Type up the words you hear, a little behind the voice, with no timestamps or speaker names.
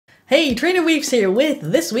Hey, Trainer Weeks here with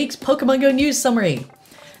this week's Pokemon Go news summary.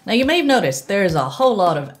 Now you may have noticed there's a whole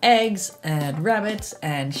lot of eggs and rabbits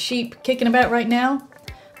and sheep kicking about right now.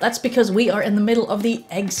 That's because we are in the middle of the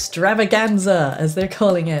Extravaganza, as they're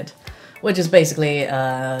calling it, which is basically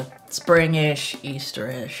a spring-ish,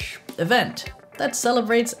 Easter-ish event that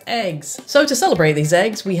celebrates eggs. So to celebrate these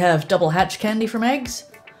eggs, we have double hatch candy from eggs.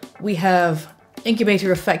 We have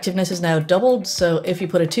incubator effectiveness is now doubled, so if you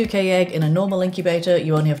put a 2k egg in a normal incubator,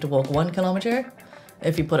 you only have to walk 1 kilometer.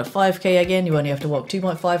 If you put a 5k egg in, you only have to walk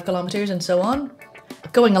 2.5 kilometers, and so on.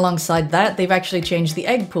 Going alongside that, they've actually changed the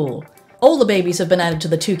egg pool. All the babies have been added to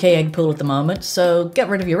the 2k egg pool at the moment, so get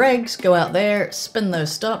rid of your eggs, go out there, spin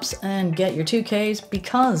those stops, and get your 2ks,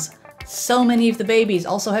 because so many of the babies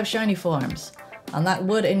also have shiny forms. And that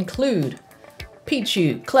would include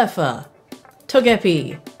Pichu, Cleffa,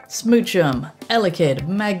 Togepi, Smoochum, Elekid,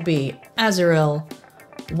 Magby, Azurill,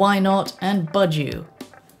 Wynot, and Budju.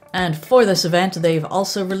 And for this event, they've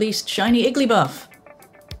also released Shiny Igglybuff.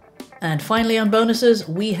 And finally on bonuses,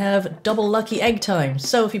 we have double lucky egg time.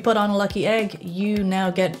 So if you put on a lucky egg, you now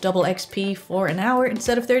get double XP for an hour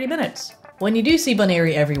instead of 30 minutes. When you do see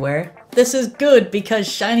Buneary everywhere, this is good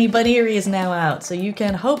because Shiny Buneary is now out. So you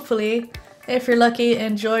can hopefully, if you're lucky,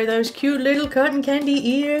 enjoy those cute little cotton candy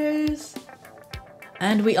ears.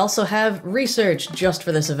 And we also have research just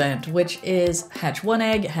for this event, which is hatch 1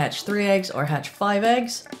 egg, hatch 3 eggs, or hatch 5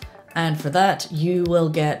 eggs. And for that, you will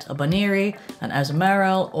get a Buneary, an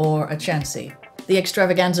Azumarill, or a Chansey. The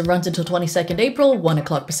extravaganza runs until 22nd April, 1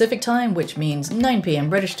 o'clock Pacific time, which means 9 PM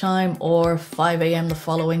British time, or 5 AM the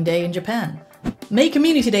following day in Japan. May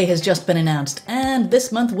Community Day has just been announced, and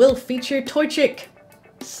this month will feature Torchic.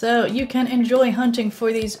 So you can enjoy hunting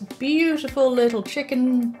for these beautiful little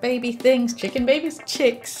chicken baby things,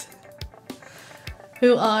 chicks,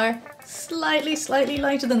 who are slightly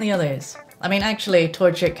lighter than the others. I mean, actually,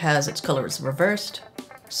 Torchic has its colors reversed.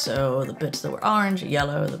 So the bits that were orange,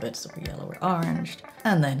 yellow, the bits that were yellow were orange.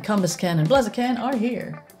 And then Combusken and Blaziken are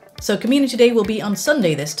here. So Community Day will be on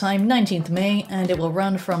Sunday this time, 19th May, and it will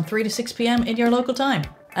run from 3 to 6 PM in your local time.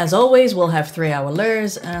 As always, we'll have 3-hour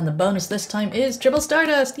lures, and the bonus this time is Triple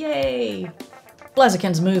Stardust, yay!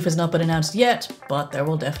 Blaziken's move has not been announced yet, but there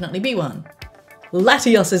will definitely be one.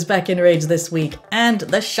 Latios is back in raids this week, and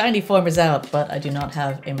the shiny form is out, but I do not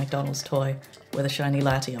have a McDonald's toy with a shiny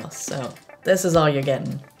Latios, so this is all you're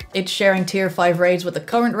getting. It's sharing tier 5 raids with the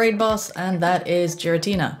current raid boss, and that is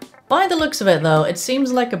Giratina. By the looks of it though, it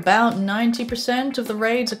seems like about 90% of the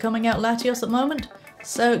raids are coming out Latios at the moment,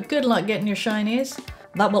 so good luck getting your shinies.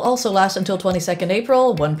 That will also last until 22nd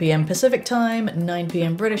April, 1 PM Pacific time, 9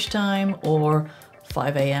 PM British time, or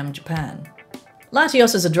 5 AM Japan.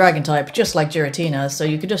 Latios is a dragon type, just like Giratina, so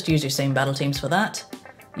you could just use your same battle teams for that.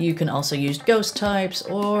 You can also use ghost types,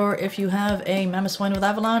 or if you have a Mamoswine with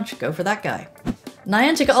Avalanche, go for that guy.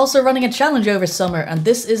 Niantic are also running a challenge over summer, and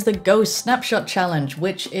this is the Go Snapshot Challenge,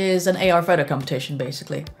 which is an AR photo competition,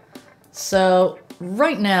 basically. So,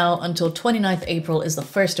 right now, until 29th April is the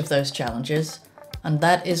first of those challenges, and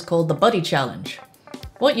that is called the Buddy Challenge.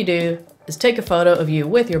 What you do is take a photo of you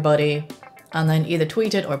with your buddy, and then either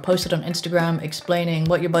tweet it or post it on Instagram explaining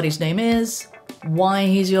what your buddy's name is, why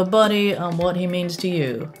he's your buddy, and what he means to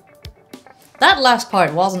you. That last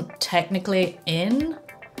part wasn't technically in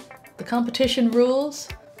the competition rules,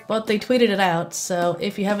 but they tweeted it out, so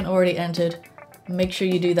if you haven't already entered, make sure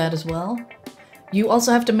you do that as well. You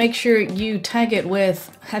also have to make sure you tag it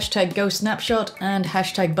with hashtag GoSnapshot and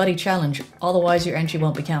hashtag BuddyChallenge, otherwise your entry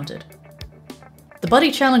won't be counted. The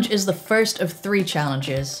Buddy Challenge is the first of 3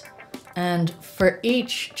 challenges, and for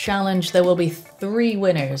each challenge there will be 3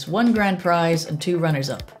 winners, 1 grand prize and 2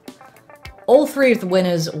 runners-up. All 3 of the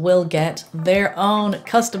winners will get their own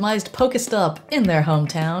customized Pokestop in their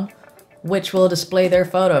hometown, which will display their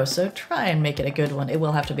photo, so try and make it a good one. It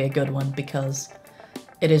will have to be a good one because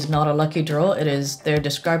it is not a lucky draw, they're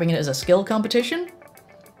describing it as a skill competition.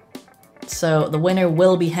 So the winner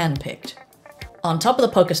will be handpicked. On top of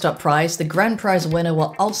the Pokestop prize, the grand prize winner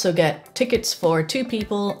will also get tickets for 2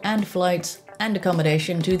 people and flights and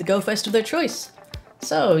accommodation to the Go Fest of their choice.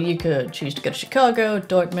 So you could choose to go to Chicago,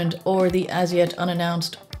 Dortmund, or the as yet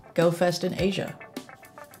unannounced Go Fest in Asia.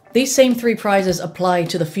 These same 3 prizes apply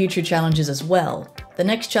to the future challenges as well. The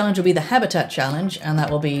next challenge will be the Habitat Challenge, and that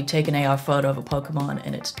will be take an AR photo of a Pokemon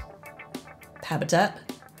in its habitat.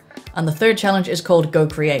 And the 3rd challenge is called Go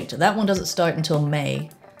Create. That one doesn't start until May,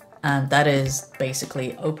 and that is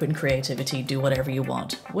basically open creativity, do whatever you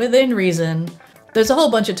want, within reason. There's a whole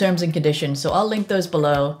bunch of terms and conditions, so I'll link those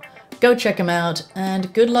below. Go check them out,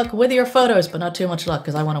 and good luck with your photos, but not too much luck,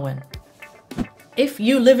 because I want to win. If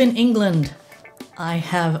you live in England, I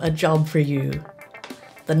have a job for you.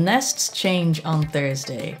 The nests change on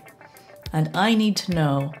Thursday, and I need to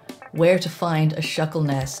know where to find a shuckle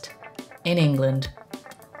nest in England,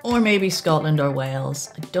 or maybe Scotland or Wales.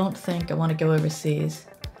 I don't think I want to go overseas.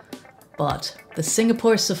 But the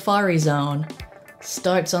Singapore Safari Zone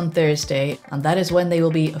starts on Thursday, and that is when they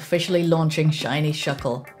will be officially launching Shiny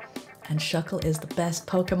Shuckle. And Shuckle is the best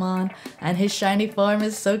Pokemon, and his shiny form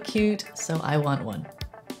is so cute, so I want one.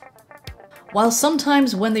 While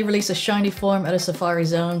sometimes when they release a shiny form at a Safari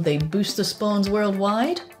Zone, they boost the spawns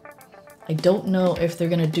worldwide, I don't know if they're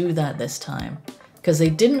going to do that this time. Because they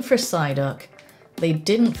didn't for Psyduck, they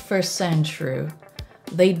didn't for Sandshrew,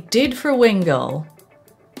 they did for Wingull.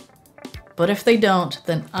 But if they don't,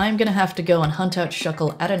 then I'm going to have to go and hunt out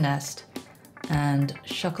Shuckle at a nest. And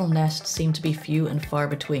Shuckle nests seem to be few and far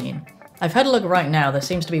between. I've had a look right now, there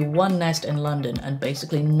seems to be one nest in London and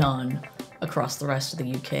basically none across the rest of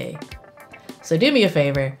the UK. So do me a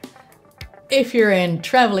favour, if you're in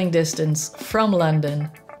travelling distance from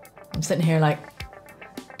London, I'm sitting here like,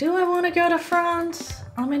 do I want to go to France?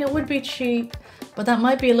 I mean, it would be cheap, but that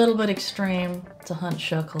might be a little bit extreme to hunt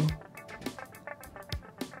Shuckle.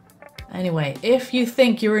 Anyway, if you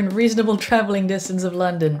think you're in reasonable travelling distance of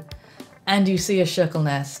London and you see a Shuckle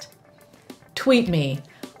nest, tweet me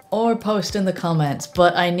or post in the comments,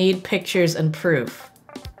 but I need pictures and proof,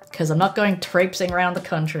 because I'm not going traipsing around the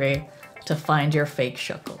country to find your fake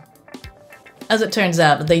Shuckle. As it turns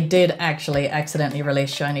out, they did actually accidentally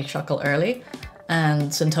release Shiny Shuckle early, and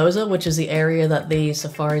Sentosa, which is the area that the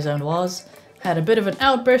Safari Zone was, had a bit of an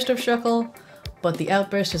outburst of Shuckle, but the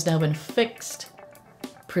outburst has now been fixed.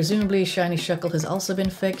 Presumably Shiny Shuckle has also been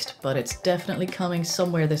fixed, but it's definitely coming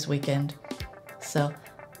somewhere this weekend. So,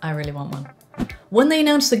 I really want one. When they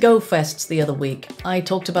announced the Go Fests the other week, I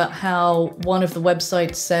talked about how one of the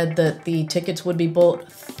websites said that the tickets would be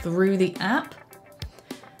bought through the app.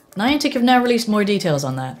 Niantic have now released more details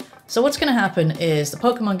on that. So what's going to happen is the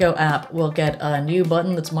Pokemon Go app will get a new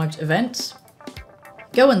button that's marked Events.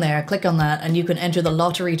 Go in there, click on that, and you can enter the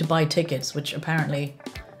lottery to buy tickets, which apparently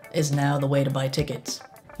is now the way to buy tickets.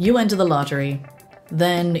 You enter the lottery,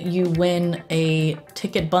 then you win a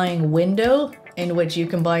ticket buying window in which you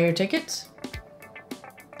can buy your tickets.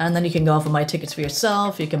 And then you can go off and buy tickets for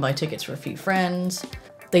yourself, you can buy tickets for a few friends.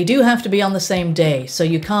 They do have to be on the same day, so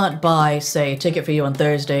you can't buy, say, a ticket for you on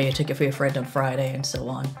Thursday, a ticket for your friend on Friday, and so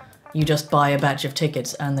on. You just buy a batch of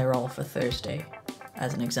tickets and they're all for Thursday,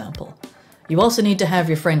 as an example. You also need to have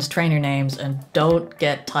your friends' trainer names, and don't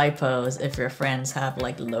get typos if your friends have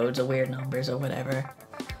like loads of weird numbers or whatever.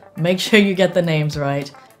 Make sure you get the names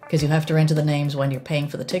right, because you have to enter the names when you're paying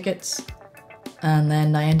for the tickets. And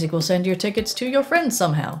then Niantic will send your tickets to your friends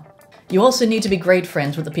somehow. You also need to be great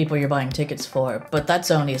friends with the people you're buying tickets for, but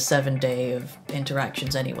that's only a 7-day of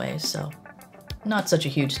interactions anyway, so not such a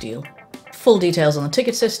huge deal. Full details on the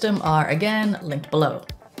ticket system are, again, linked below.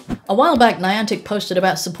 A while back, Niantic posted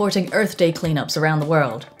about supporting Earth Day cleanups around the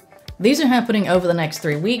world. These are happening over the next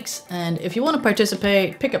 3 weeks, and if you want to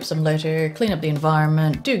participate, pick up some litter, clean up the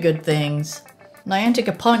environment, do good things. Niantic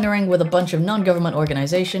are partnering with a bunch of non-government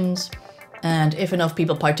organizations, and if enough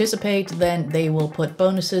people participate, then they will put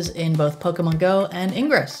bonuses in both Pokémon Go and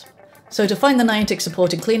Ingress. So to find the Niantic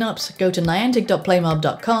supported cleanups, go to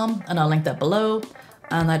niantic.playmob.com, and I'll link that below,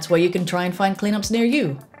 and that's where you can try and find cleanups near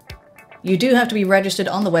you. You do have to be registered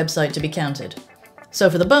on the website to be counted. So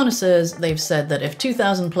for the bonuses, they've said that if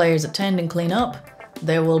 2,000 players attend and clean up,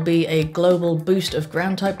 there will be a global boost of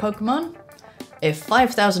ground-type Pokemon. If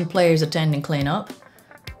 5,000 players attend and clean up,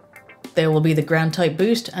 there will be the ground-type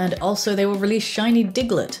boost, and also they will release Shiny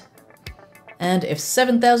Diglett. And if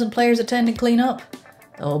 7,000 players attend and clean up,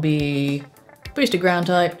 there will be boosted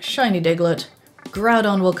ground-type, Shiny Diglett,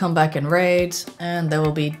 Groudon will come back in raids, and there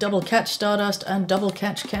will be double catch Stardust and double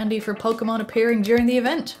catch candy for Pokemon appearing during the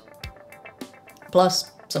event.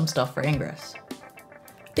 Plus, some stuff for Ingress.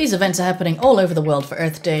 These events are happening all over the world for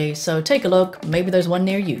Earth Day, so take a look, maybe there's one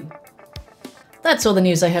near you. That's all the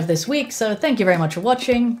news I have this week, so thank you very much for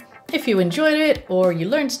watching. If you enjoyed it, or you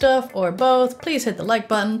learned stuff, or both, please hit the like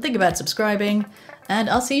button, think about subscribing, and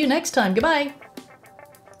I'll see you next time. Goodbye!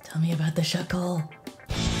 Tell me about the Shuckle.